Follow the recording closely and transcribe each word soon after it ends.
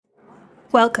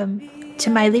Welcome to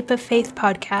my Leap of Faith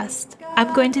podcast.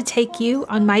 I'm going to take you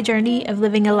on my journey of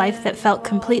living a life that felt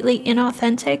completely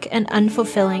inauthentic and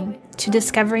unfulfilling, to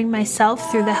discovering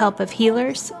myself through the help of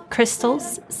healers,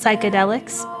 crystals,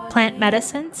 psychedelics, plant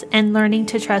medicines, and learning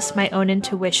to trust my own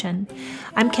intuition.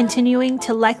 I'm continuing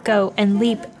to let go and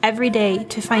leap every day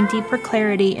to find deeper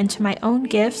clarity into my own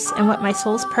gifts and what my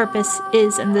soul's purpose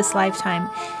is in this lifetime.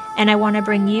 And I want to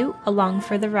bring you along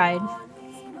for the ride.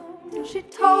 She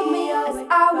told me as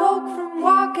I woke from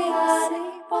walking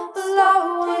asleep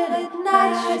alone at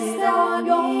night. She said,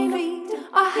 your feet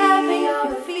are heavy,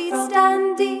 your feet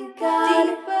stand deep,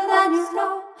 deeper than you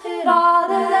know,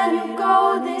 farther than you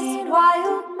go, this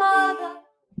wild mother.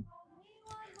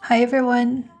 Hi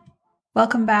everyone,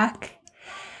 welcome back.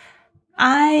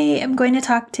 I am going to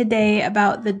talk today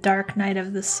about the dark night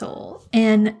of the soul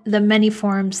and the many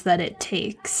forms that it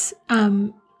takes.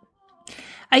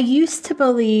 I used to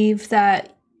believe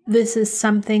that this is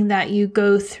something that you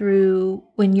go through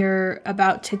when you're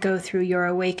about to go through your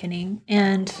awakening.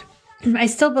 And I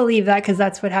still believe that because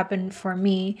that's what happened for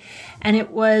me. And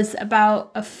it was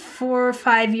about a 4 or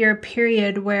 5 year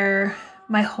period where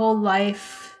my whole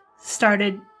life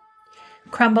started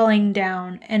crumbling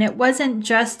down. And it wasn't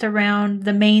just around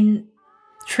the main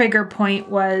trigger point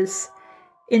was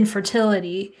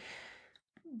infertility.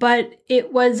 But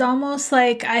it was almost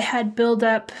like I had built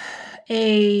up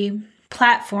a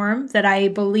platform that I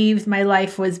believed my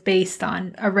life was based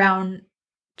on around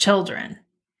children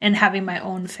and having my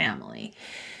own family.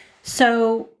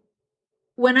 So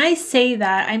when I say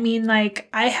that, I mean, like,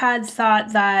 I had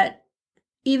thought that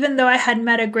even though I had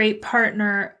met a great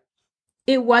partner,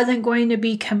 it wasn't going to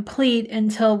be complete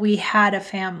until we had a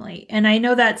family. And I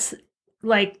know that's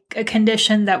like a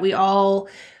condition that we all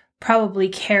probably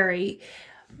carry.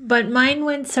 But mine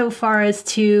went so far as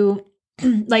to,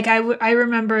 like, I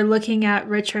remember looking at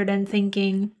Richard and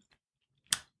thinking,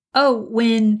 oh,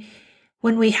 when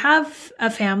we have a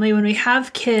family, when we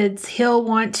have kids, he'll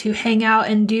want to hang out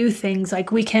and do things.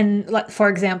 Like we can, for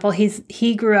example,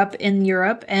 he grew up in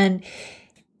Europe and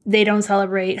they don't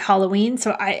celebrate Halloween.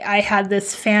 So I had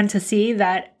this fantasy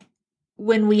that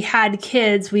when we had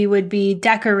kids, we would be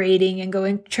decorating and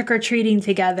going trick-or-treating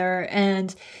together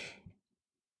and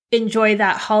enjoy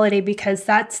that holiday, because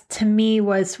that's, to me,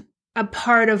 was a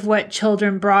part of what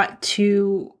children brought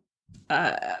to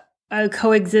a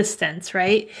coexistence,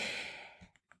 right?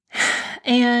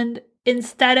 And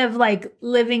instead of like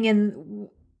living in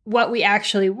what we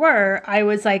actually were, I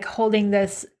was like holding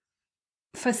this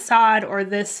facade or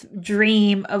this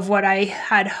dream of what I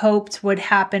had hoped would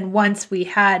happen once we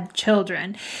had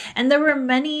children. And there were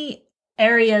many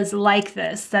areas like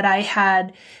this that I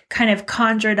had kind of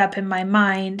conjured up in my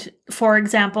mind. For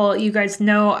example, you guys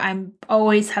know I'm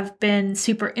always have been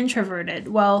super introverted.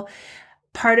 Well,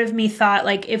 part of me thought,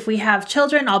 like, if we have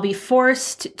children, I'll be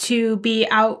forced to be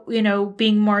out,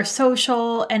 being more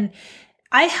social. And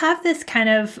I have this kind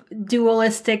of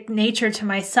dualistic nature to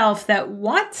myself that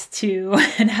wants to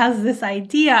and has this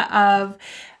idea of,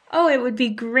 oh, it would be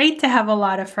great to have a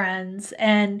lot of friends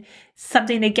and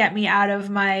something to get me out of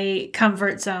my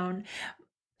comfort zone.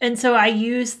 And so I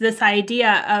use this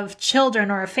idea of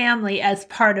children or a family as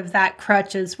part of that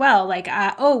crutch as well. Like,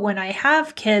 when I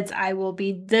have kids, I will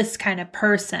be this kind of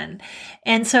person.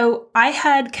 And so I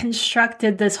had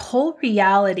constructed this whole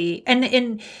reality.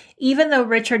 And even though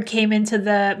Richard came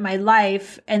into my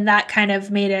life and that kind of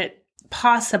made it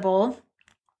possible,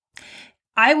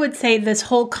 I would say this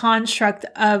whole construct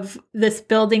of this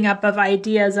building up of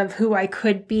ideas of who I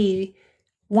could be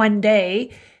one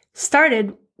day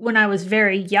started when I was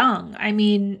very young. I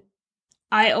mean,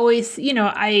 I always,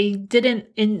 I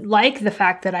didn't like the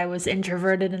fact that I was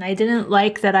introverted, and I didn't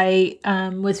like that I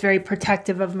was very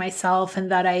protective of myself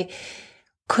and that I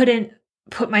couldn't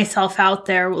put myself out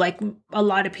there like a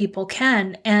lot of people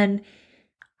can. And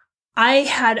I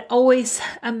had always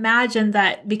imagined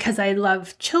that because I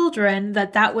love children,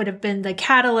 that would have been the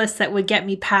catalyst that would get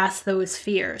me past those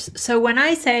fears. So when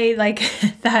I say like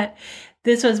that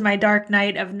this was my dark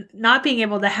night of not being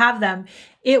able to have them,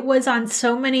 it was on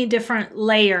so many different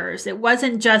layers. It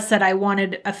wasn't just that I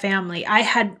wanted a family. I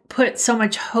had put so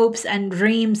much hopes and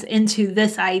dreams into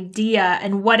this idea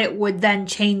and what it would then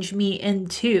change me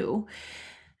into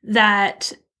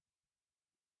that,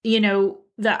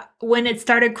 when it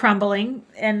started crumbling,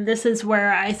 and this is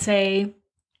where I say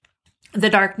the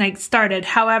dark night started.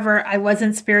 However, I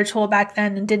wasn't spiritual back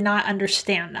then and did not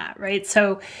understand that, right?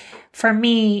 So for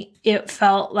me, it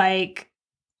felt like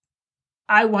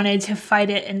I wanted to fight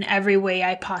it in every way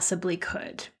I possibly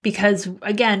could. Because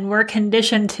again, we're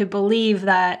conditioned to believe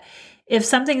that if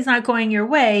something's not going your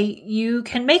way, you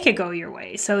can make it go your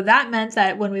way. So that meant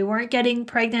that when we weren't getting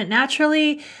pregnant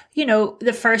naturally,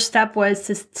 the first step was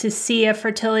to see a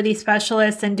fertility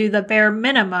specialist and do the bare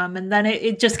minimum. And then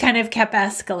it just kind of kept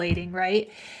escalating, right?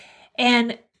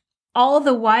 And all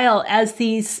the while, as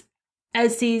these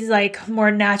like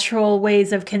more natural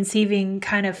ways of conceiving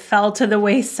kind of fell to the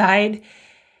wayside,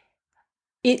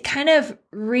 it kind of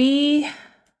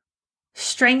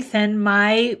strengthened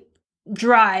my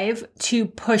drive to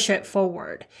push it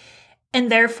forward.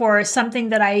 And therefore, something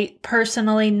that I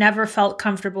personally never felt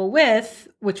comfortable with,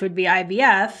 which would be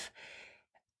IVF,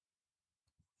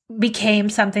 became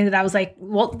something that I was like,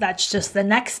 well, that's just the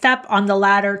next step on the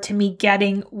ladder to me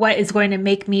getting what is going to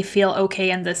make me feel okay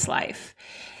in this life.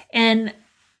 And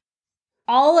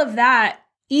all of that,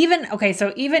 even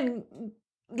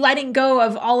letting go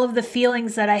of all of the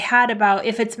feelings that I had about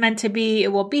if it's meant to be,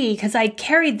 it will be, because I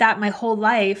carried that my whole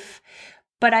life.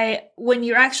 But when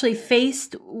you're actually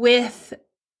faced with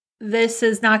this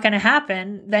is not going to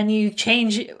happen, then you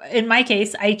change. In my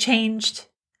case, I changed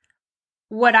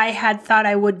what I had thought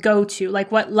I would go to, like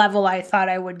what level I thought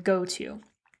I would go to.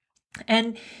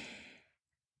 And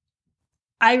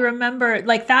I remember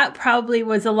like that probably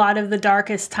was a lot of the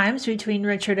darkest times between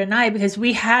Richard and I, because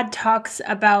we had talks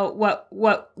about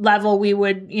what level we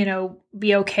would,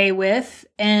 be okay with.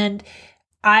 And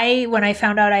when I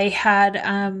found out I had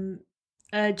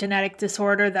a genetic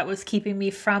disorder that was keeping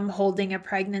me from holding a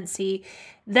pregnancy,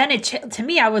 then to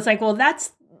me, I was like, well,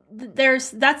 that's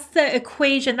the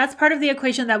equation. That's part of the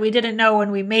equation that we didn't know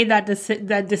when we made that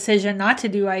decision not to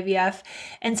do IVF.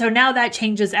 And so now that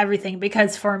changes everything,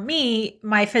 because for me,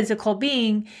 my physical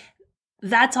being,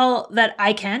 that's all that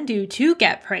I can do to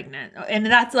get pregnant. And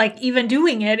that's like, even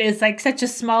doing it is like such a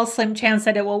small, slim chance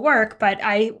that it will work. But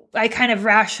I kind of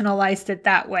rationalized it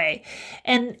that way.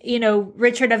 And,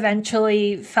 Richard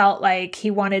eventually felt like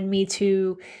he wanted me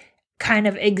to kind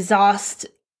of exhaust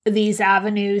these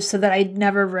avenues so that I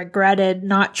never regretted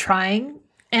not trying.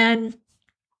 And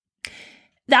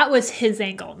that was his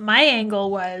angle. My angle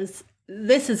was,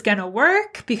 this is going to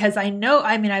work because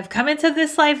I've come into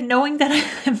this life knowing that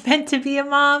I'm meant to be a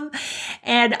mom,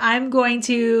 and I'm going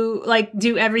to like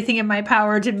do everything in my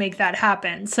power to make that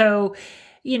happen. So,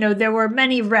 there were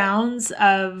many rounds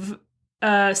of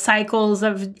cycles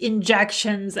of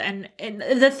injections and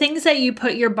the things that you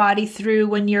put your body through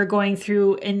when you're going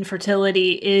through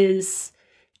infertility is,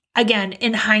 again,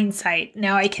 in hindsight,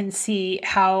 now I can see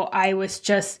how I was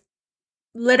just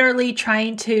literally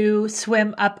trying to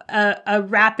swim up a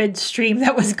rapid stream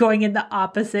that was going in the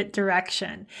opposite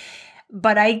direction.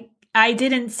 But I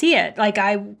didn't see it. Like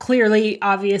I clearly,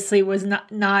 obviously was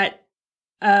not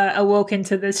awoken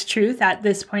to this truth at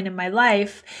this point in my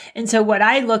life. And so what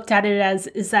I looked at it as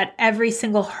is that every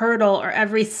single hurdle or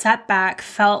every setback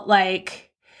felt like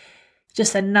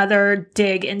just another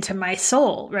dig into my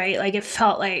soul, right? Like it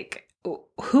felt like,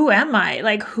 who am I?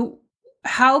 Like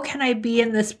how can I be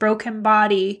in this broken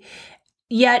body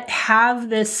yet have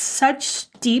this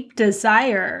such deep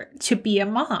desire to be a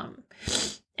mom?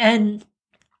 And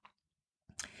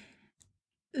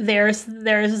there's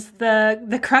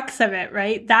the crux of it,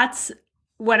 right? That's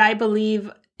what I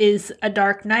believe is a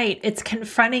dark night. It's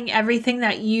confronting everything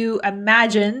that you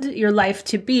imagined your life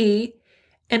to be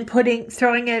and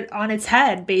throwing it on its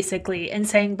head, basically, and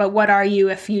saying, but what are you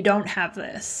if you don't have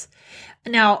this?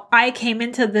 Now, I came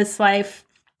into this life,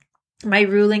 my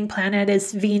ruling planet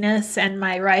is Venus and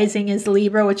my rising is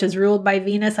Libra, which is ruled by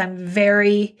Venus. I'm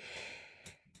very,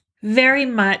 very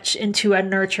much into a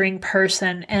nurturing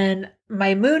person, and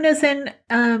my moon is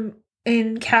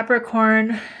in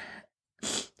Capricorn.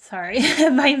 Sorry,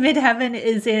 my midheaven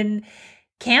is in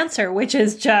Cancer, which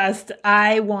is just,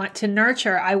 I want to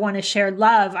nurture. I want to share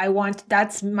love.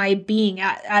 That's my being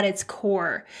at its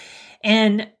core.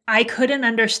 And I couldn't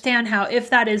understand how, if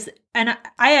that is, and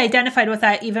I identified with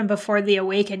that even before the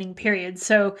awakening period.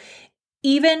 So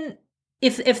even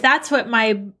if that's what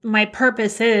my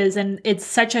purpose is, and it's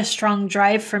such a strong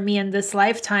drive for me in this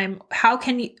lifetime, how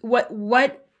can you,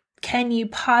 what can you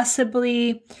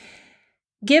possibly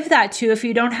give that to if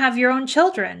you don't have your own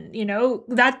children?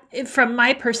 That from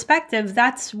my perspective,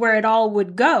 that's where it all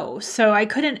would go. So I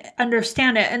couldn't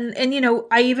understand it. And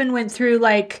I even went through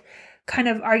like kind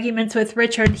of arguments with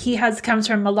Richard. He comes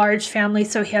from a large family,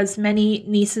 so he has many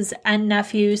nieces and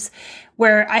nephews,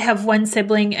 where I have one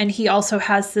sibling and he also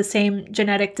has the same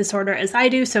genetic disorder as I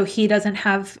do. So he doesn't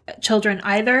have children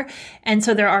either. And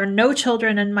so there are no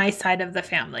children in my side of the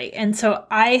family. And so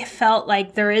I felt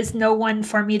like there is no one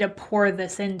for me to pour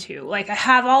this into. Like I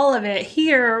have all of it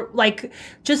here, like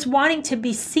just wanting to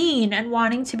be seen and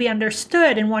wanting to be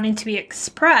understood and wanting to be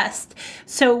expressed.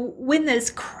 So when this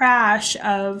crash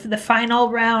of the final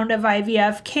round of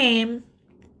IVF came,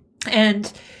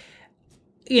 and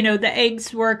the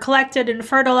eggs were collected and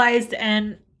fertilized,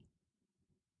 and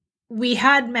we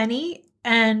had many,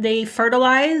 and they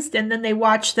fertilized, and then they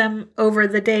watched them over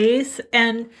the days,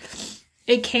 and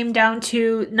it came down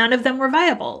to none of them were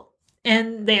viable.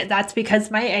 And that's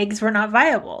because my eggs were not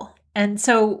viable. And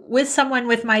so with someone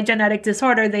with my genetic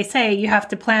disorder, they say you have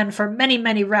to plan for many,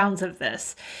 many rounds of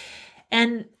this.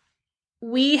 And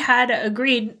we had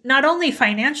agreed, not only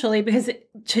financially, because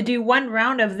to do one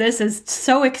round of this is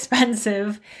so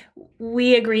expensive,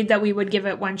 we agreed that we would give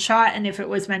it one shot, and if it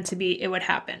was meant to be, it would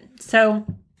happen. So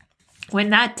when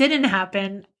that didn't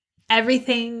happen,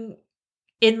 everything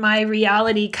in my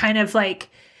reality kind of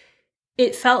like,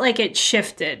 it felt like it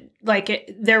shifted.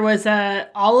 Like there was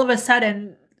all of a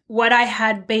sudden, what I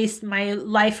had based my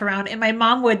life around, and my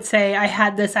mom would say I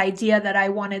had this idea that I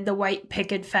wanted the white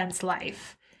picket fence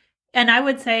life. And I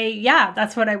would say, yeah,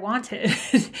 that's what I wanted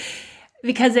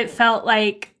because it felt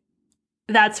like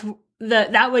that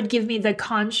would give me the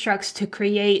constructs to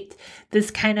create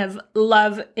this kind of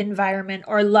love environment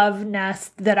or love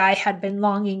nest that I had been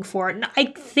longing for. And I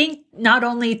think not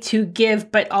only to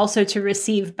give, but also to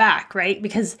receive back, right?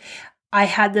 Because I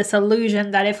had this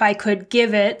illusion that if I could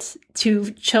give it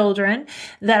to children,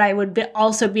 that I would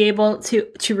also be able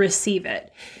to receive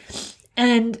it.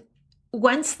 And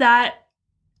once that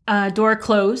door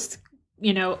closed,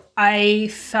 I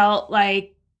felt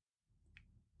like,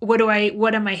 what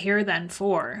am I here then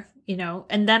for?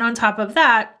 And then on top of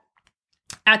that,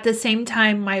 at the same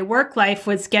time, my work life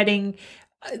was getting,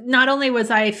 not only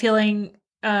was I feeling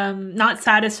not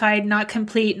satisfied, not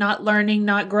complete, not learning,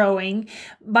 not growing,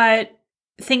 but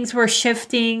things were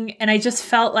shifting, and I just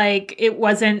felt like it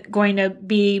wasn't going to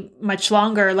be much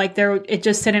longer. Like it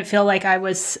just didn't feel like I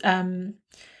was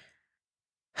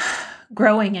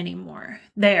growing anymore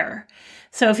there.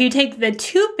 So if you take the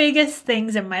two biggest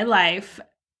things in my life,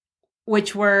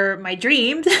 which were my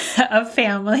dreams of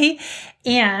family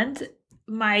and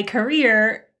my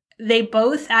career, they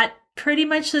both at pretty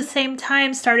much the same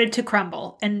time started to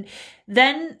crumble. And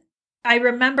then I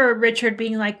remember Richard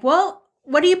being like, well,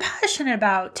 what are you passionate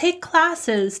about? Take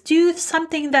classes, do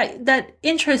something that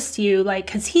interests you, like,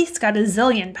 because he's got a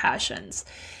zillion passions.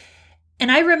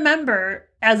 And I remember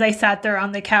as I sat there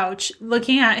on the couch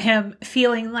looking at him,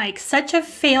 feeling like such a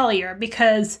failure,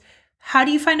 because how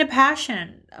do you find a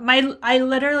passion? I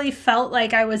literally felt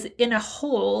like I was in a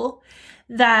hole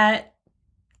that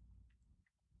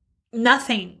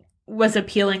nothing was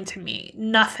appealing to me.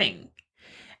 Nothing.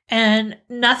 And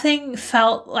nothing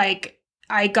felt like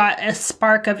I got a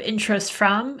spark of interest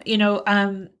from.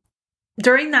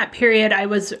 During that period, I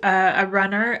was a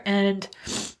runner, and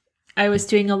I was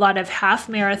doing a lot of half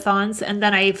marathons, and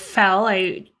then I fell.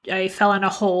 I fell in a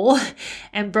hole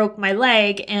and broke my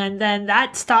leg, and then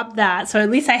that stopped that. So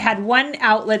at least I had one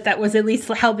outlet that was at least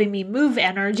helping me move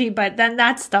energy, but then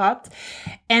that stopped.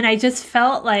 And I just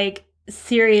felt like,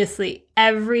 seriously,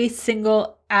 every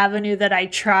single avenue that I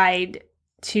tried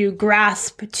to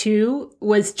grasp to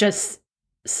was just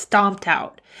stomped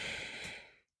out.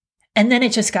 And then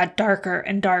it just got darker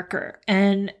and darker.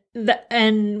 And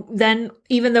then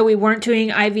even though we weren't doing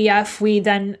IVF, we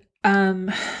then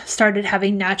started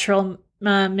having natural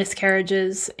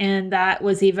miscarriages. And that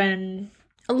was even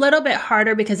a little bit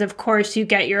harder because, of course, you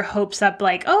get your hopes up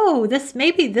like, oh, this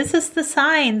is the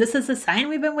sign. This is the sign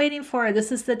we've been waiting for.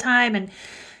 This is the time. And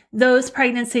those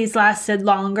pregnancies lasted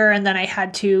longer. And then I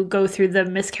had to go through the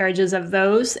miscarriages of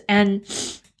those. And,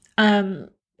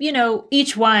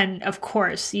 each one, of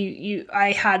course,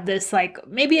 I had this like,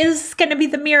 maybe this is going to be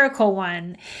the miracle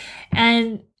one.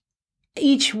 And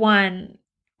each one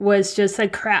was just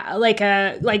like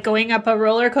going up a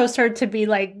roller coaster to be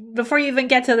like, before you even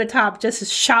get to the top, just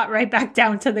shot right back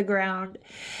down to the ground.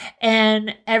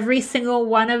 And every single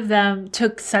one of them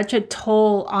took such a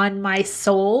toll on my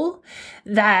soul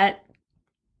that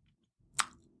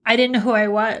I didn't know who I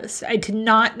was. I did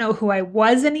not know who I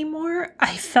was anymore.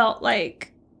 I felt like,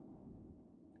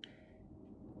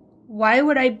 why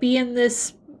would I be in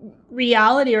this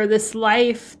reality or this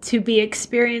life to be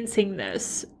experiencing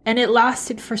this? And it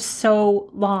lasted for so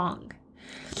long.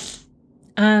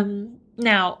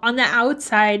 Now, on the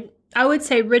outside, I would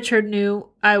say Richard knew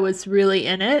I was really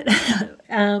in it.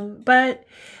 But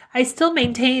I still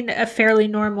maintain a fairly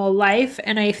normal life.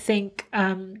 And I think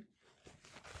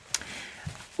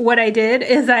what I did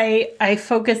is I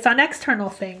focused on external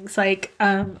things. Like,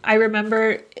 I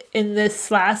remember in this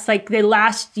the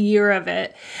last year of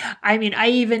it, I mean, I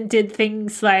even did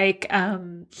things like,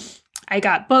 I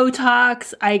got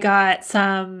Botox, I got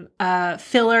some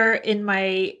filler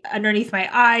underneath my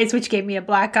eyes, which gave me a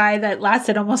black eye that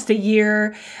lasted almost a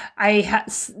year.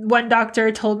 One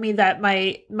doctor told me that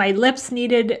my lips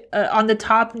on the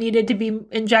top needed to be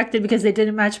injected because they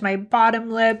didn't match my bottom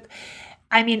lip.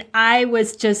 I mean, I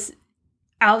was just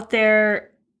out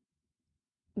there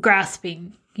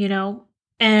grasping,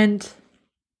 and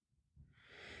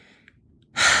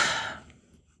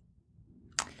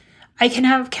I can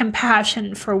have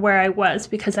compassion for where I was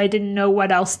because I didn't know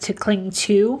what else to cling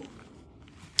to.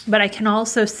 But I can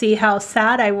also see how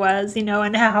sad I was,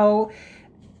 and how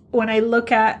when I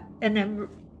look at and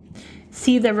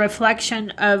see the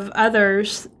reflection of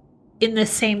others in the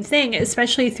same thing,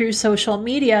 especially through social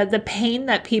media, the pain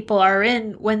that people are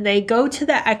in when they go to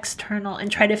the external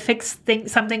and try to fix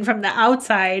something from the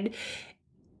outside.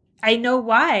 I know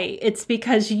why. It's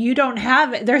because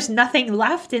there's nothing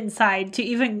left inside to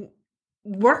even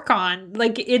work on.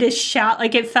 Like, it is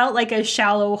it felt like a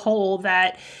shallow hole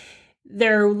that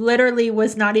there literally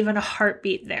was not even a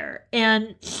heartbeat there.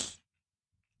 And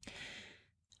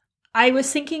I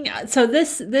was thinking, so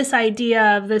this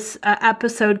idea of this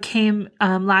episode came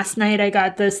last night. I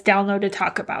got this download to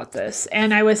talk about this,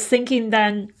 and I was thinking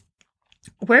then,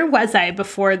 where was I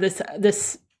before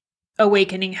this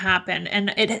awakening happened?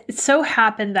 And it so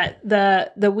happened that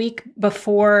the week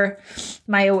before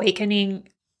my awakening,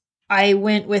 I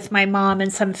went with my mom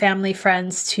and some family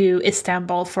friends to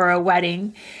Istanbul for a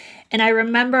wedding. And I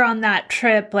remember on that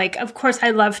trip, like, of course,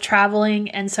 I love traveling.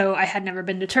 And so I had never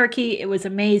been to Turkey. It was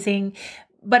amazing.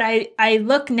 But I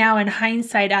look now in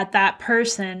hindsight at that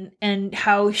person and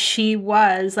how she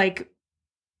was, like,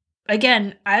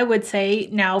 again, I would say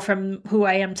now from who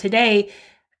I am today,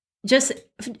 just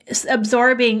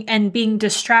absorbing and being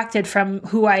distracted from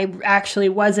who I actually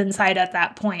was inside at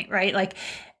that point, right? Like,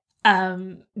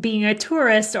 being a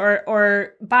tourist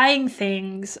or buying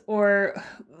things or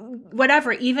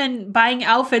whatever, even buying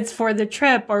outfits for the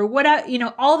trip or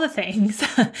whatever, all the things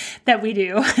that we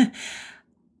do.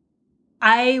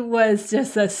 I was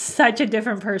just such a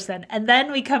different person. And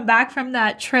then we come back from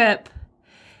that trip,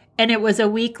 and it was a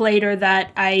week later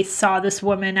that I saw this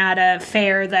woman at a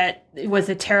fair that was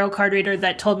a tarot card reader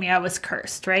that told me I was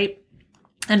cursed, right?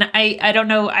 And I don't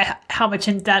know how much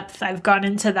in depth I've gone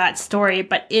into that story,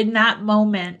 but in that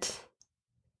moment,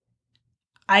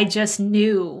 I just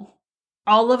knew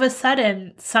all of a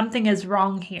sudden something is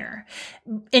wrong here.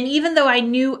 And even though I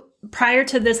knew prior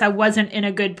to this I wasn't in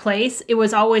a good place, it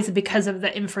was always because of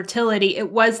the infertility.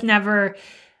 It was never,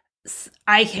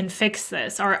 I can fix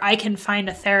this, or I can find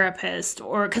a therapist,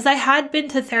 or because I had been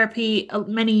to therapy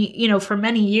for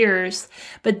many years,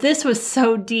 but this was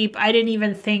so deep, I didn't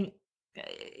even think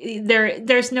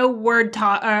there's no word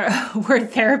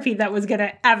therapy that was going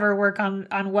to ever work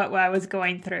on what I was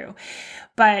going through.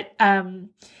 But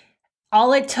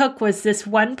all it took was this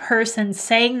one person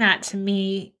saying that to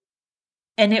me,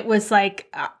 and it was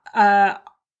like a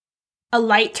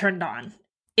light turned on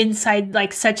inside,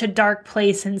 like such a dark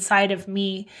place inside of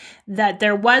me, that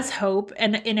there was hope,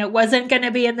 and it wasn't going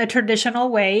to be in the traditional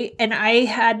way. And I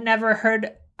had never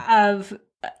heard of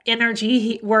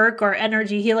energy work or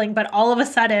energy healing, but all of a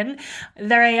sudden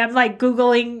there I am, like,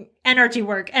 Googling energy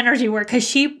work,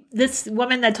 because this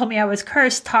woman that told me I was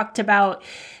cursed talked about,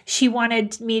 she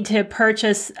wanted me to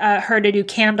purchase her to do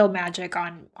candle magic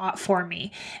for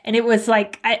me. And it was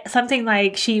like something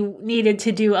like she needed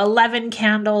to do 11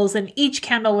 candles, and each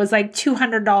candle was like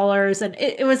 $200. And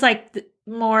it was like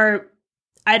more,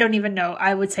 I don't even know,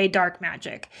 I would say dark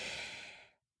magic.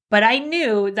 But I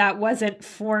knew that wasn't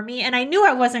for me, and I knew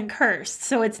I wasn't cursed.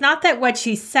 So it's not that what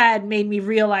she said made me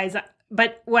realize,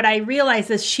 but what I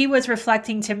realized is she was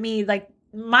reflecting to me, like,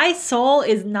 my soul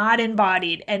is not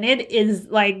embodied, and it is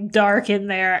like dark in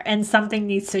there, and something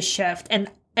needs to shift. And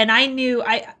I knew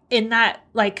in that,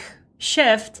 like,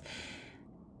 shift,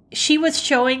 she was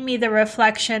showing me the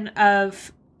reflection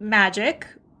of magic,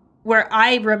 where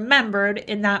I remembered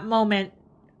in that moment,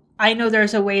 I know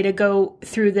there's a way to go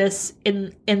through this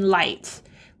in light,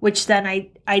 which then I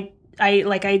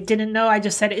didn't know. I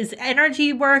just said, is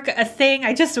energy work a thing?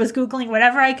 I just was Googling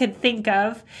whatever I could think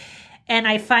of. And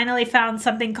I finally found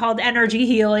something called energy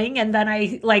healing. And then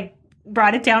I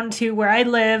brought it down to where I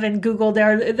live and Googled,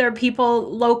 there are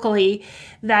people locally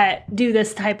that do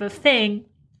this type of thing.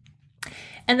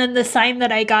 And then the sign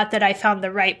that I got that I found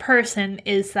the right person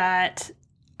is that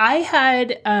I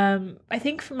had, I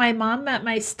think my mom met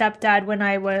my stepdad when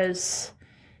I was,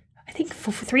 I think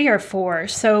 3 or 4.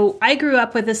 So I grew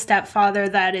up with a stepfather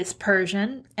that is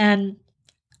Persian, and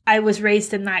I was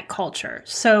raised in that culture.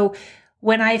 So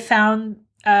when I found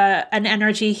an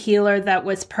energy healer that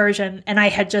was Persian, and I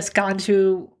had just gone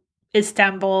to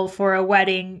Istanbul for a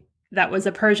wedding that was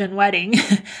a Persian wedding,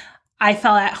 I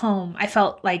felt at home. I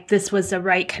felt like this was the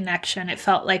right connection. It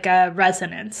felt like a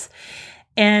resonance.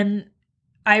 And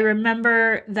I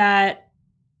remember that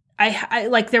I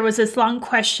like there was this long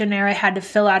questionnaire I had to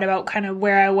fill out about kind of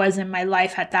where I was in my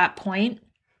life at that point.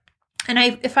 And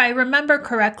if I remember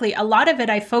correctly, a lot of it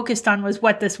I focused on was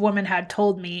what this woman had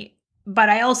told me. But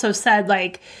I also said,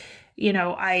 like, you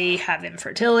know, I have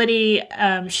infertility.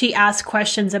 She asked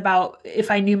questions about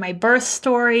if I knew my birth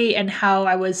story and how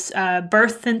I was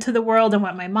birthed into the world and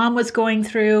what my mom was going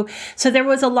through. So there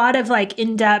was a lot of like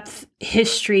in-depth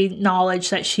history knowledge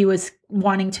that she was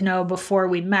wanting to know before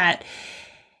we met.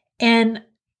 And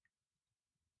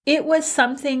it was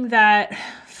something that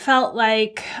felt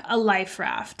like a life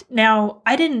raft. Now,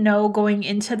 I didn't know going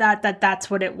into that that's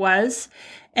what it was.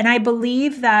 And I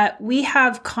believe that we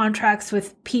have contracts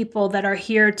with people that are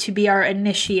here to be our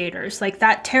initiators. Like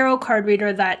that tarot card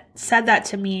reader that said that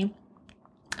to me,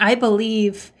 I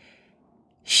believe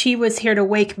she was here to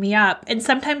wake me up. And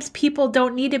sometimes people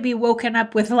don't need to be woken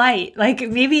up with light. Like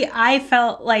maybe I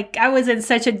felt like I was in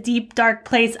such a deep, dark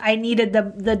place. I needed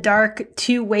the dark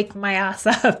to wake my ass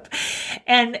up.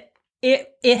 And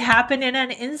it happened in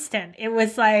an instant. It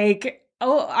was like,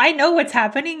 oh, I know what's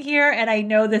happening here, and I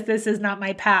know that this is not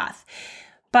my path.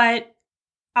 But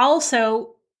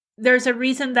also, there's a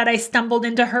reason that I stumbled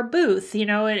into her booth. You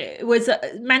know, it was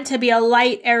meant to be a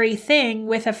light, airy thing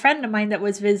with a friend of mine that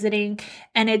was visiting,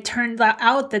 and it turned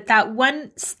out that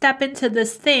one step into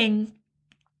this thing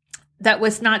that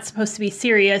was not supposed to be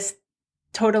serious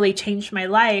totally changed my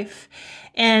life.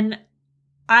 And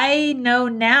I know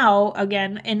now,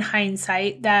 again, in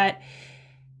hindsight, that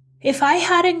if I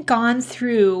hadn't gone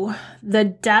through the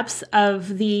depths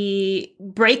of the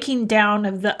breaking down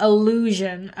of the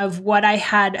illusion of what I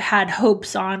had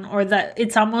hopes on, or that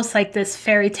it's almost like this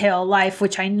fairy tale life,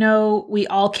 which I know we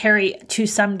all carry to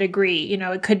some degree. You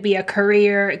know, it could be a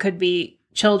career, it could be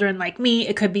children like me,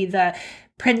 it could be the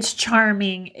Prince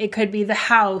Charming, it could be the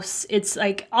house. It's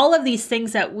like all of these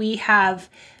things that we have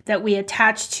that we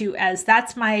attach to as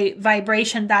that's my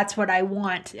vibration, that's what I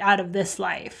want out of this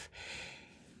life.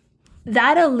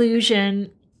 That illusion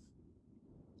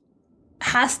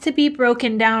has to be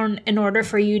broken down in order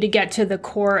for you to get to the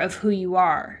core of who you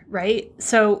are, right?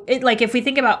 So if we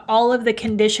think about all of the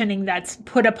conditioning that's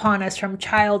put upon us from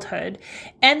childhood,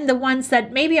 and the ones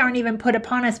that maybe aren't even put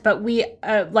upon us, but we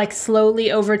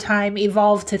slowly over time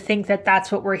evolve to think that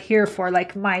that's what we're here for,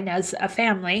 like mine as a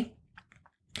family.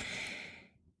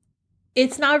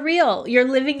 It's not real. You're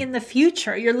living in the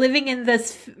future. You're living in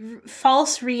this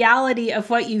false reality of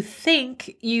what you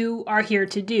think you are here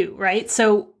to do, right?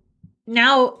 So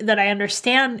now that I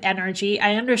understand energy,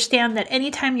 I understand that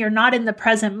anytime you're not in the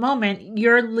present moment,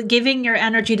 you're giving your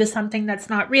energy to something that's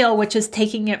not real, which is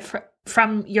taking it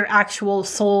from your actual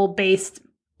soul-based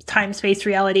time-space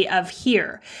reality of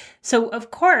here. So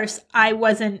of course, I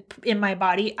wasn't in my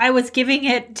body. I was giving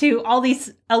it to all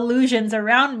these illusions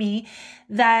around me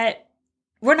that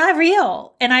were not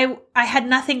real. And I had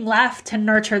nothing left to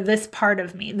nurture this part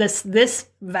of me, this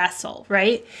vessel,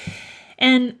 right?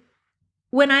 And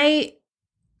when I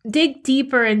dig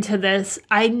deeper into this,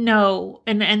 I know,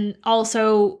 and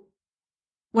also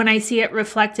when I see it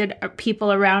reflected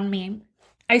people around me,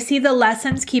 I see the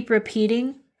lessons keep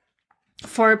repeating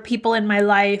for people in my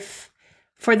life,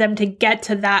 for them to get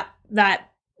to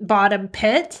that bottom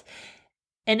pit.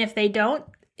 And if they don't,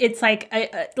 it's like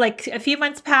a few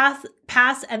months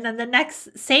pass, and then the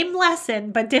next same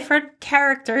lesson, but different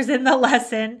characters in the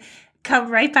lesson come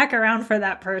right back around for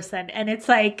that person. And it's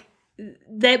like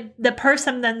the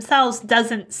person themselves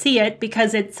doesn't see it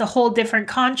because it's a whole different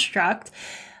construct.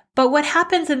 But what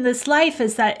happens in this life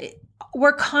is that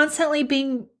we're constantly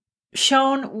being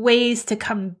shown ways to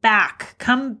come back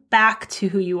to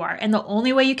who you are. And the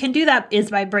only way you can do that is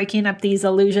by breaking up these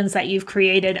illusions that you've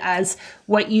created as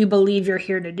what you believe you're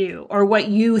here to do, or what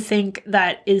you think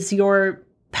that is your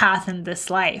path in this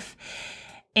life.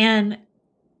 And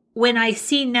when I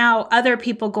see now other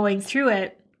people going through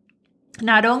it,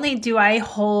 not only do I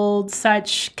hold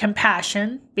such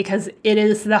compassion, because it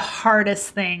is the hardest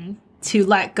thing to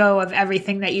let go of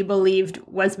everything that you believed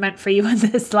was meant for you in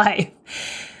this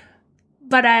life,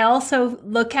 but I also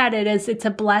look at it as it's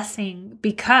a blessing,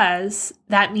 because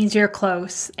that means you're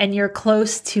close, and you're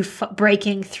close to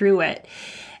breaking through it.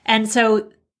 And so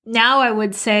now I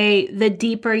would say the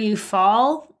deeper you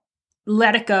fall,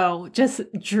 let it go. Just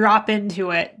drop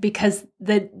into it, because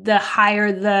the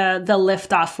higher the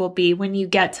liftoff will be when you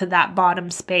get to that bottom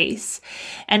space.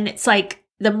 And it's like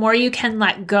the more you can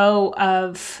let go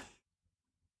of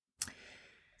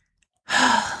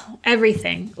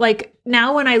everything. Like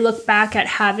now when I look back at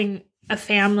having a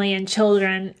family and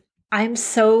children, I'm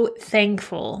so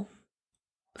thankful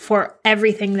for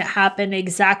everything that happened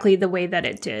exactly the way that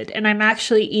it did. And I'm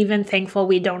actually even thankful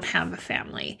we don't have a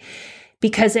family,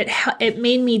 because it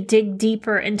made me dig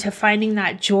deeper into finding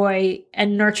that joy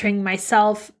and nurturing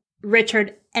myself,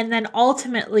 Richard, and then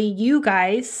ultimately you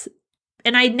guys.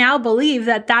 And I now believe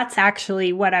that that's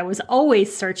actually what I was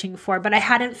always searching for, but I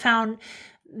hadn't found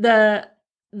the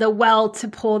well to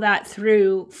pull that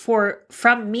through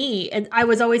from me. And I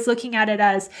was always looking at it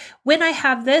as, when I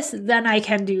have this, then I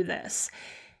can do this.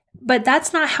 But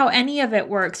that's not how any of it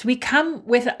works. We come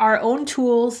with our own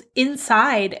tools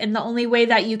inside, and the only way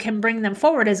that you can bring them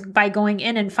forward is by going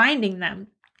in and finding them.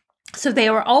 So they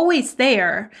were always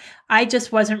there. I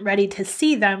just wasn't ready to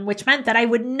see them, which meant that I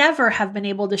would never have been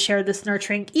able to share this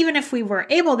nurturing. Even if we were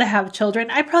able to have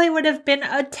children, I probably would have been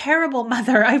a terrible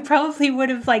mother. I probably would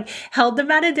have held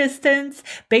them at a distance,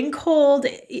 been cold,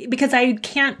 because I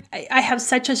have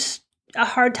such a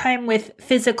hard time with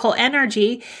physical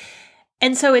energy.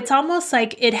 And so it's almost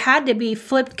like it had to be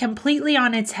flipped completely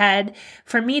on its head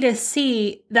for me to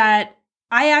see that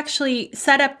I actually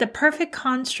set up the perfect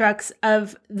constructs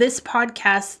of this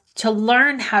podcast to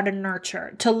learn how to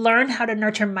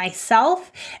nurture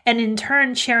myself, and in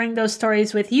turn sharing those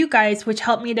stories with you guys, which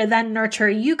helped me to then nurture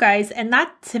you guys. And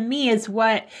that to me is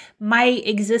what my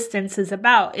existence is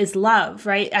about, is love,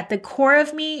 right? At the core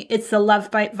of me, it's the love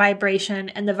vibration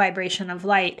and the vibration of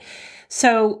light.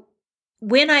 So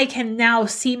when I can now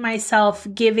see myself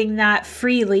giving that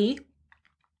freely,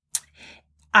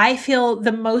 I feel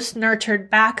the most nurtured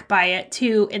back by it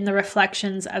too, in the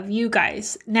reflections of you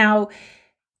guys. Now,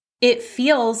 it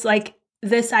feels like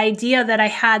this idea that I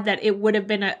had that it would have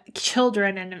been a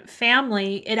children and a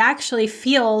family, it actually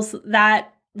feels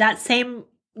that same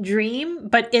dream,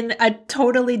 but in a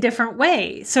totally different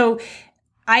way. So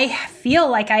I feel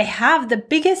like I have the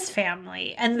biggest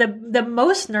family and the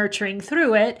most nurturing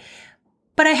through it,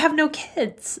 but I have no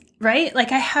kids, right?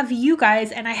 Like I have you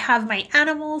guys, and I have my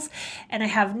animals, and I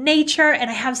have nature, and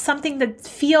I have something that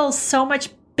feels so much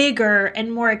bigger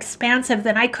and more expansive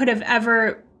than I could have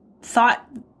ever thought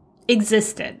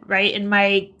existed, right? In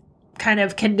my kind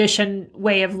of conditioned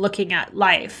way of looking at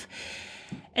life.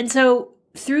 And so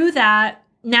through that,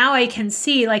 now I can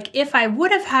see, like, if I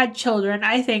would have had children,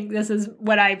 I think this is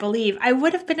what I believe, I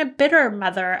would have been a bitter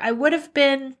mother. I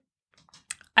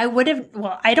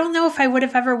don't know if I would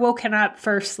have ever woken up,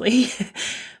 firstly,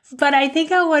 but I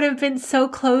think I would have been so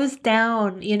closed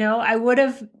down, I would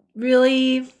have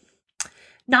really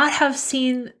not have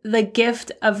seen the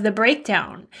gift of the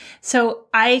breakdown. So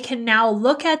I can now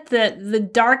look at the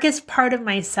darkest part of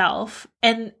myself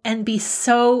and be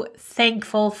so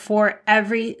thankful for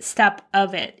every step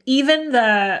of it. Even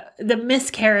the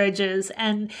miscarriages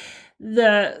and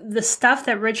the stuff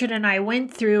that Richard and I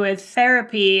went through with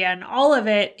therapy and all of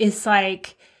it is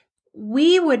like,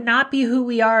 we would not be who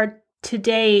we are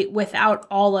today without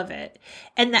all of it.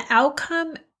 And the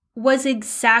outcome was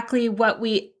exactly what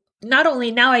we, not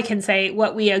only now I can say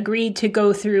what we agreed to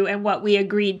go through and what we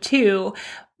agreed to,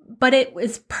 but it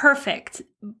was perfect.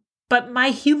 But my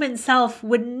human self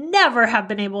would never have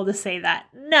been able to say that.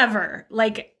 Never.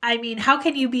 Like, I mean, how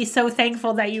can you be so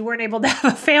thankful that you weren't able to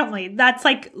have a family? That's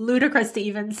like ludicrous to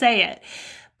even say it.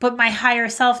 But my higher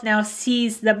self now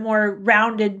sees the more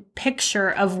rounded picture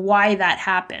of why that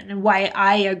happened and why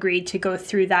I agreed to go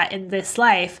through that in this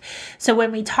life. So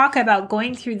when we talk about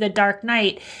going through the dark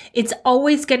night, it's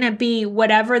always going to be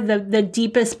whatever the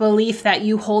deepest belief that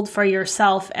you hold for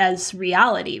yourself as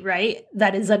reality, right?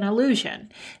 That is an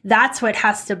illusion. That's what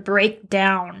has to break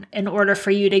down in order for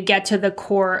you to get to the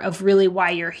core of really why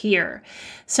you're here.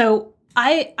 So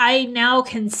I now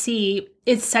can see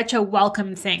it's such a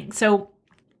welcome thing. So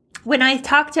when I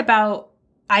talked about,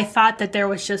 I thought that there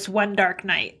was just one dark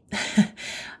night.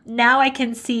 Now I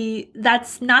can see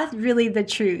that's not really the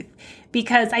truth,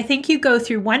 because I think you go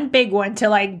through one big one to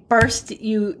like burst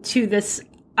you to this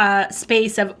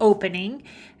space of opening.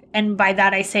 And by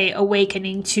that, I say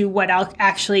awakening to what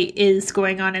actually is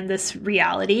going on in this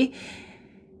reality.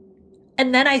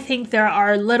 And then I think there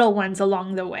are little ones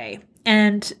along the way.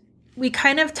 And we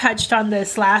kind of touched on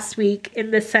this last week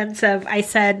in the sense of, I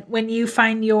said, when you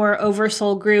find your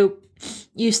oversoul group,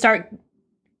 you start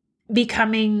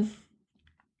becoming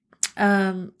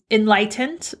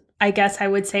enlightened I guess I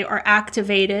would say, or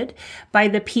activated by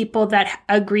the people that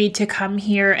agreed to come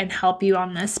here and help you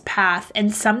on this path.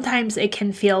 And sometimes it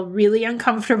can feel really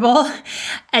uncomfortable.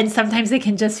 And sometimes it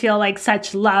can just feel like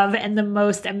such love and the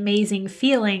most amazing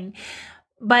feeling.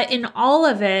 But in all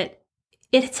of it,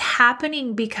 it's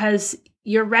happening because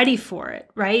you're ready for it,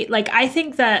 right? Like, I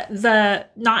think that the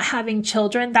not having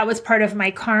children, that was part of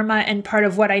my karma and part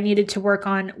of what I needed to work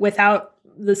on without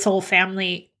the soul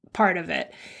family part of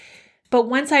it. But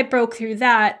once I broke through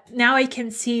that, now I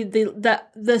can see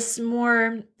this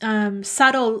more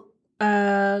subtle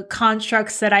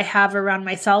constructs that I have around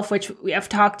myself, which we have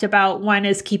talked about. One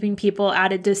is keeping people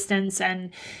at a distance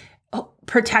and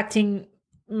protecting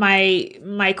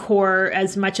my core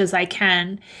as much as I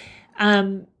can.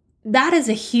 That is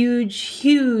a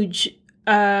huge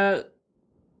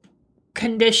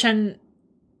condition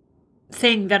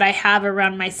thing that I have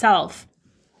around myself.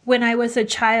 When I was a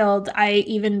child, I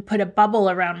even put a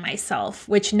bubble around myself,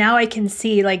 which now I can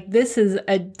see, like, this is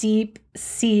a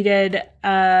deep-seated,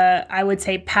 I would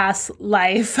say, past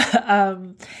life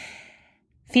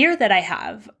fear that I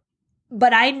have.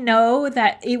 But I know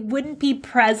that it wouldn't be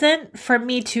present for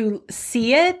me to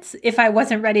see it if I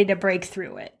wasn't ready to break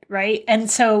through it, right?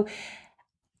 And so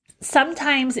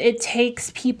sometimes it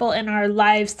takes people in our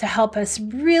lives to help us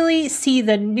really see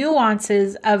the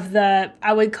nuances of the,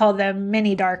 I would call them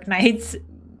mini dark nights,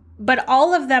 but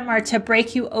all of them are to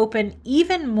break you open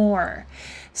even more.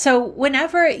 So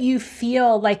whenever you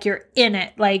feel like you're in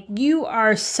it, like you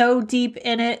are so deep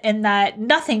in it and that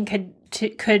nothing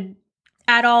could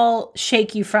at all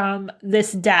shake you from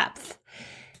this depth,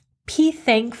 be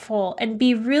thankful and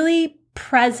be really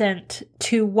present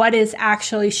to what is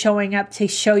actually showing up to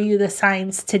show you the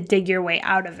signs to dig your way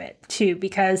out of it too.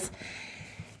 Because,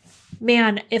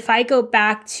 man, if I go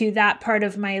back to that part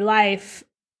of my life,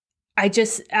 I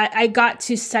got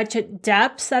to such a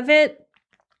depth of it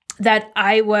that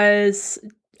I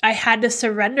had to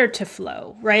surrender to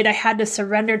flow, right? I had to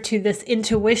surrender to this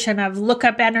intuition of look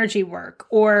up energy work,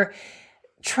 or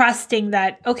trusting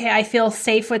that, okay, I feel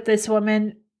safe with this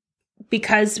woman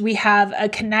because we have a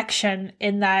connection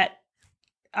in that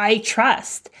I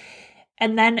trust.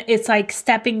 And then it's like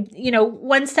stepping,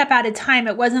 one step at a time.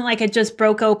 It wasn't like it just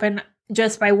broke open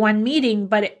just by one meeting,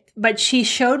 but she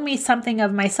showed me something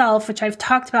of myself, which I've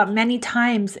talked about many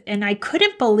times. And I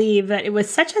couldn't believe that it was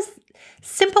such a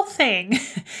simple thing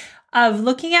of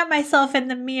looking at myself in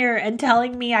the mirror and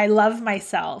telling me I love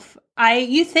myself.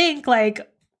 You think like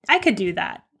I could do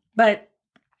that, but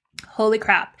holy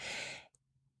crap.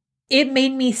 It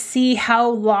made me see how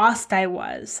lost I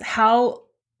was, how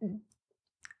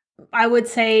I would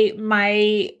say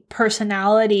my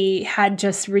personality had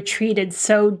just retreated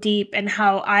so deep, and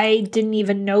how I didn't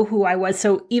even know who I was.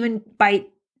 So even by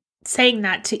saying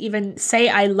that, to even say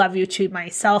I love you to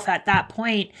myself at that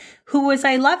point, who was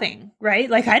I loving, right?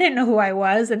 Like, I didn't know who I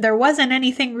was, and there wasn't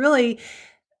anything really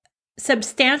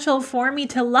substantial for me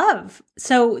to love.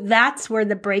 So that's where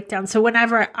the breakdown. So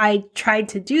whenever I tried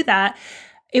to do that,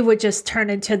 it would just turn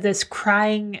into this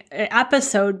crying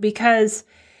episode, because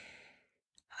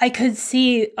I could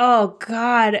see, oh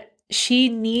God, she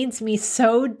needs me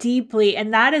so deeply.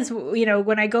 And that is,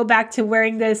 when I go back to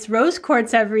wearing this rose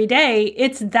quartz every day,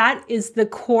 that is the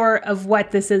core of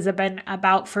what this has been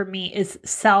about for me, is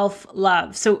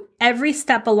self-love. So every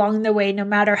step along the way, no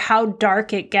matter how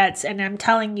dark it gets, and I'm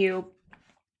telling you,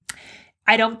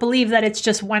 I don't believe that it's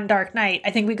just one dark night. I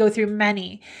think we go through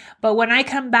many. But when I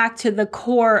come back to the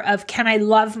core of, can I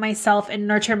love myself and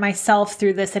nurture myself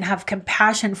through this and have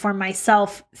compassion for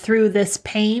myself through this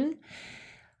pain?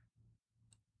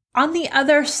 On the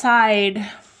other side,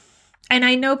 and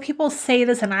I know people say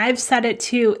this and I've said it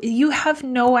too, you have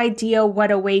no idea what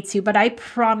awaits you, but I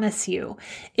promise you,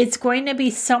 it's going to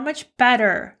be so much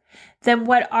better than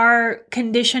what our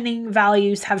conditioning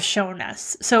values have shown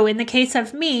us. So in the case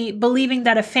of me, believing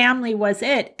that a family was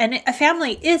it, and a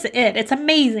family is it, it's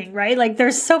amazing, right? Like,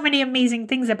 there's so many amazing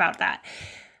things about that.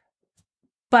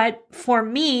 But for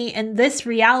me, in this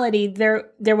reality,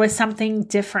 there was something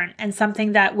different, and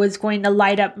something that was going to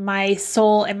light up my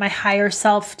soul and my higher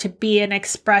self to be an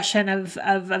expression of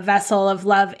a vessel of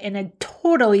love in a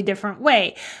totally different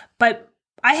way. But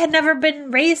I had never been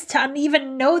raised to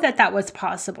even know that that was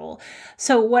possible.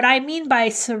 So what I mean by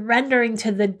surrendering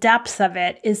to the depths of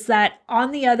it is that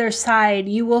on the other side,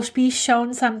 you will be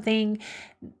shown something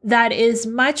that is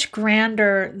much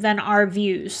grander than our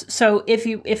views. So if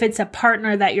it's a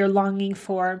partner that you're longing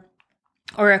for,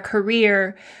 or a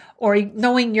career, or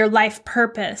knowing your life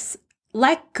purpose,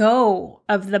 let go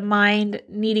of the mind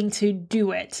needing to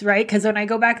do it, right? Because when I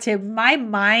go back to my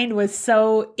mind was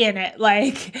so in it,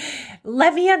 like,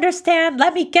 let me understand,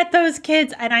 let me get those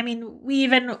kids. And I mean, we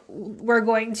even were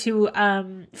going to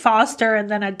foster and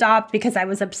then adopt because I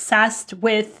was obsessed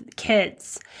with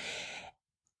kids.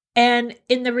 And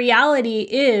in the reality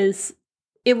is,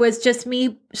 it was just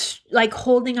me like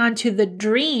holding on to the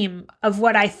dream of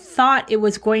what I thought it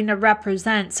was going to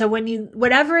represent. So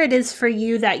whatever it is for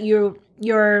you that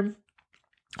you're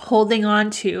holding on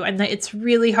to and that it's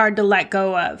really hard to let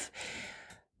go of,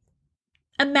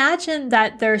 imagine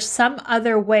that there's some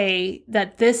other way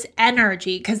that this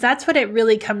energy, because that's what it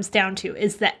really comes down to,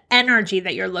 is the energy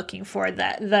that you're looking for,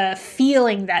 the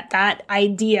feeling that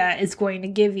idea is going to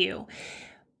give you.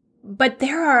 But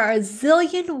there are a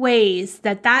zillion ways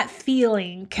that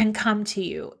feeling can come to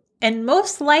you. And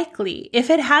most likely, if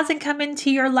it hasn't come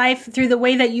into your life through the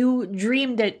way that you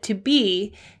dreamed it to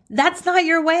be, that's not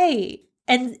your way.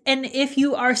 And if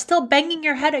you are still banging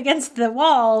your head against the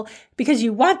wall because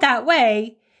you want that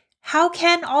way, how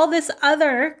can all this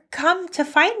other come to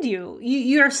find you?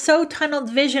 You're so tunneled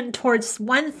vision towards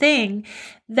one thing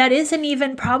that isn't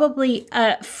even probably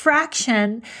a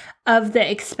fraction of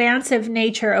the expansive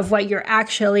nature of what you're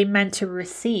actually meant to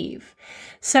receive.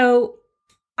 So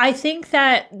I think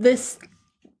that this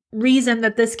reason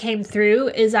that this came through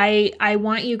is I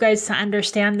want you guys to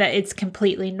understand that it's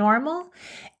completely normal.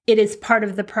 It is part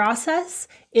of the process.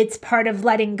 It's part of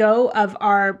letting go of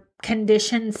our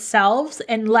conditioned selves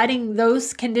and letting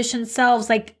those conditioned selves,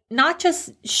 like, not just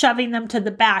shoving them to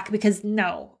the back, because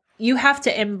no, you have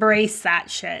to embrace that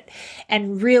shit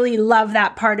and really love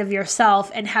that part of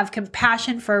yourself and have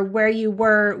compassion for where you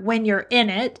were when you're in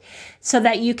it, so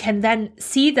that you can then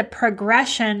see the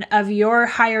progression of your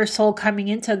higher soul coming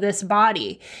into this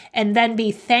body and then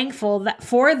be thankful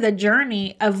for the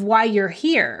journey of why you're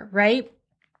here, right?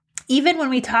 Even when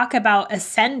we talk about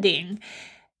ascending,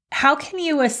 how can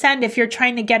you ascend if you're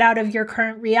trying to get out of your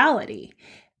current reality?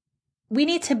 We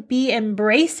need to be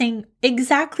embracing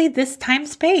exactly this time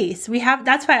space.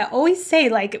 That's why I always say,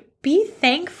 like, be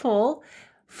thankful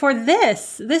for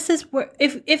this. This is where,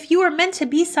 if you were meant to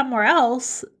be somewhere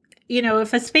else,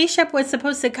 if a spaceship was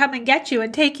supposed to come and get you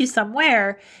and take you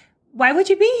somewhere, why would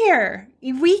you be here?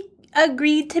 We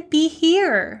agreed to be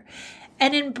here.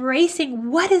 And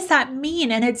embracing, what does that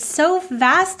mean? And it's so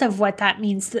vast of what that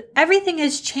means. Everything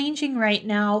is changing right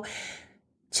now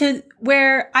to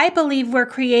where I believe we're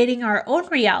creating our own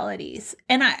realities.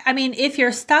 And I mean, if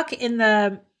you're stuck in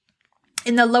the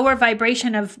lower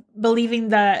vibration of believing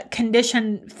the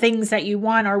conditioned things that you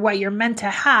want or what you're meant to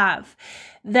have,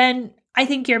 then I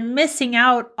think you're missing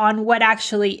out on what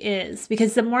actually is.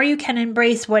 Because the more you can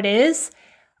embrace what is,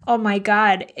 oh my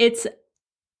God, it's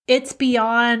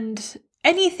beyond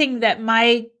anything that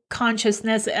my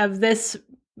consciousness of this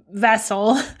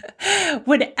vessel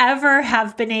would ever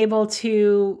have been able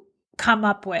to come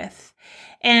up with.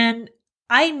 And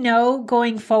I know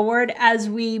going forward, as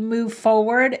we move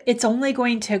forward, it's only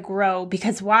going to grow.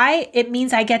 Because why? It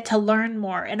means I get to learn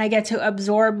more and I get to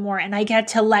absorb more and I get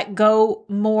to let go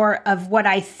more of what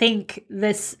I think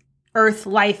this earth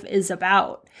life is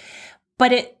about.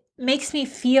 But it makes me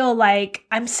feel like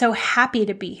I'm so happy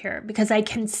to be here because I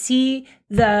can see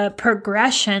the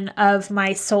progression of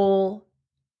my soul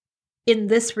in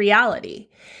this reality.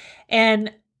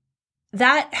 And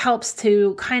that helps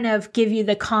to kind of give you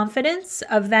the confidence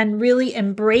of then really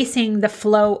embracing the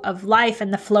flow of life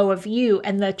and the flow of you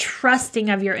and the trusting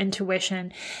of your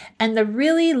intuition and the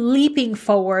really leaping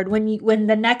forward when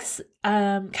the next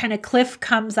kind of cliff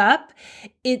comes up.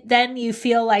 Then you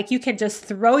feel like you can just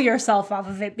throw yourself off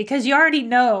of it because you already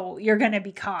know you're going to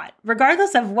be caught,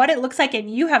 regardless of what it looks like, and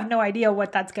you have no idea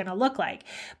what that's going to look like.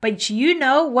 But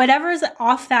whatever's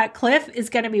off that cliff is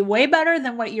going to be way better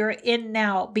than what you're in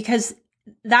now, because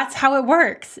that's how it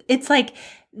works. It's like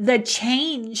the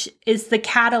change is the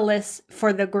catalyst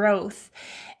for the growth.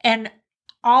 And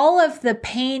all of the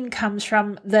pain comes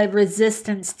from the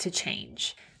resistance to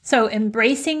change. So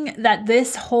embracing that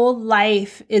this whole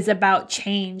life is about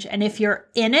change. And if you're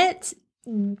in it,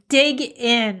 dig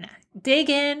in,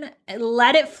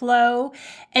 let it flow,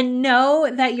 and know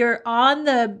that you're on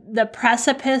the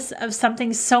precipice of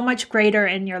something so much greater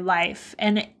in your life.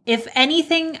 And if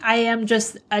anything, I am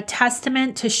just a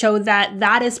testament to show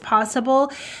that is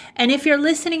possible. And if you're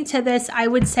listening to this, I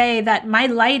would say that my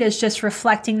light is just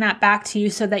reflecting that back to you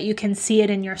so that you can see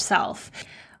it in yourself.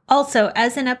 Also,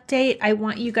 as an update, I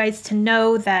want you guys to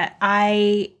know that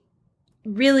I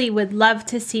really would love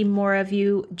to see more of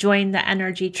you join the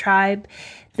Energy Tribe.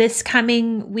 This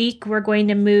coming week, we're going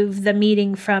to move the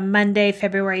meeting from Monday,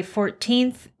 February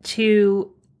 14th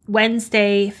to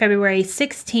Wednesday, February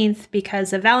 16th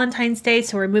because of Valentine's Day.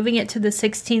 So we're moving it to the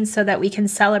 16th so that we can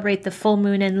celebrate the full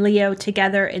moon in Leo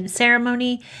together in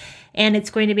ceremony. And it's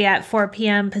going to be at 4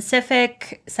 p.m.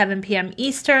 Pacific, 7 p.m.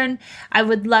 Eastern. I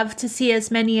would love to see as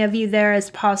many of you there as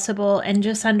possible, and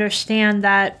just understand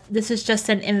that this is just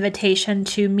an invitation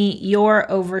to meet your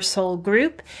Oversoul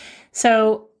group.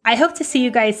 So I hope to see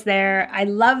you guys there. I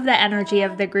love the energy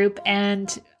of the group,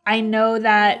 and I know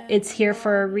that it's here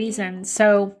for a reason.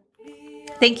 So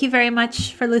thank you very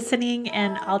much for listening,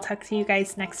 and I'll talk to you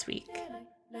guys next week.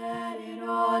 Let it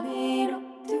all in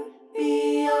to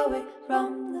be away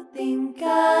from the thinking.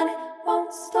 It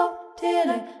won't stop till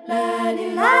I let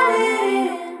it